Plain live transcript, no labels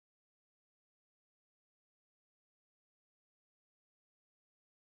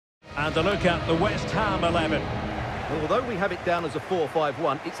And a look at the West Ham 11. Well, although we have it down as a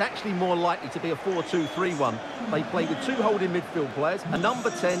 4-5-1, it's actually more likely to be a 4-2-3-1. They play with two holding midfield players, a number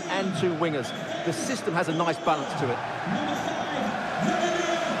 10 and two wingers. The system has a nice balance to it.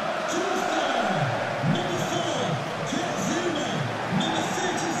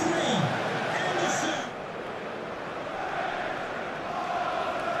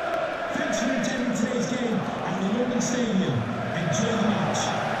 Thanks for attending today's game at the London Stadium. Enjoy the match.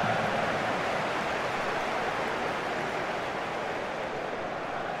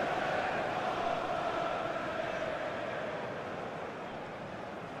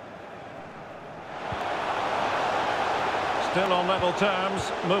 Still on level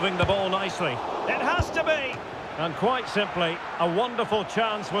terms, moving the ball nicely. It has to be! And quite simply, a wonderful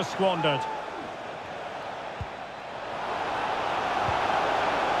chance was squandered.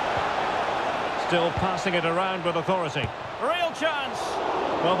 Still passing it around with authority. Real chance!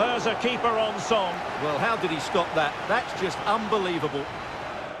 Well, there's a keeper on song. Well, how did he stop that? That's just unbelievable.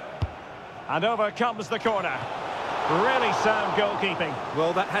 And over comes the corner. Really sound goalkeeping.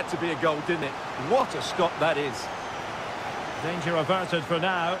 Well, that had to be a goal, didn't it? What a stop that is. Danger averted for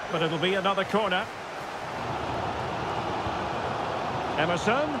now, but it'll be another corner.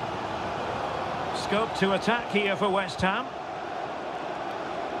 Emerson. Scope to attack here for West Ham.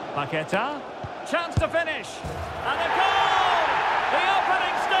 Paqueta. Chance to finish. And a goal! The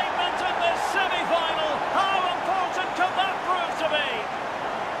opening statement in this semi-final. How important could that prove to be?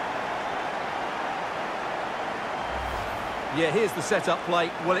 Yeah, here's the set-up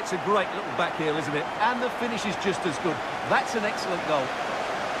play. Well, it's a great little back heel, isn't it? And the finish is just as good. That's an excellent goal.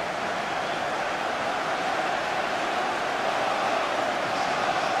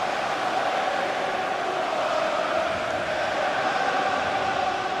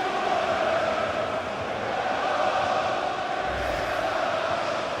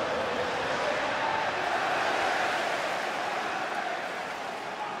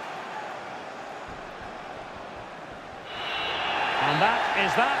 And that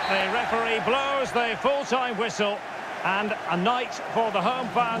is that. The referee blows the full-time whistle. And a night for the home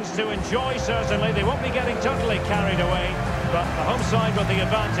fans to enjoy, certainly. They won't be getting totally carried away, but the home side with the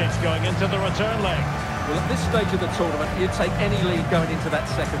advantage going into the return leg. Well, at this stage of the tournament, you'd take any lead going into that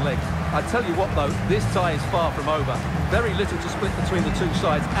second leg. I tell you what, though, this tie is far from over. Very little to split between the two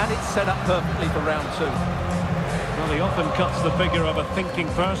sides, and it's set up perfectly for round two. Well, he often cuts the figure of a thinking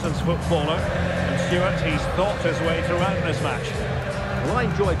person's footballer. And Stuart, he's thought his way throughout this match. Well, I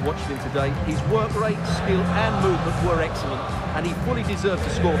enjoyed watching him today. His work rate, skill and movement were excellent, and he fully deserved to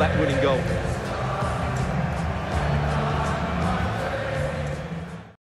score that winning goal.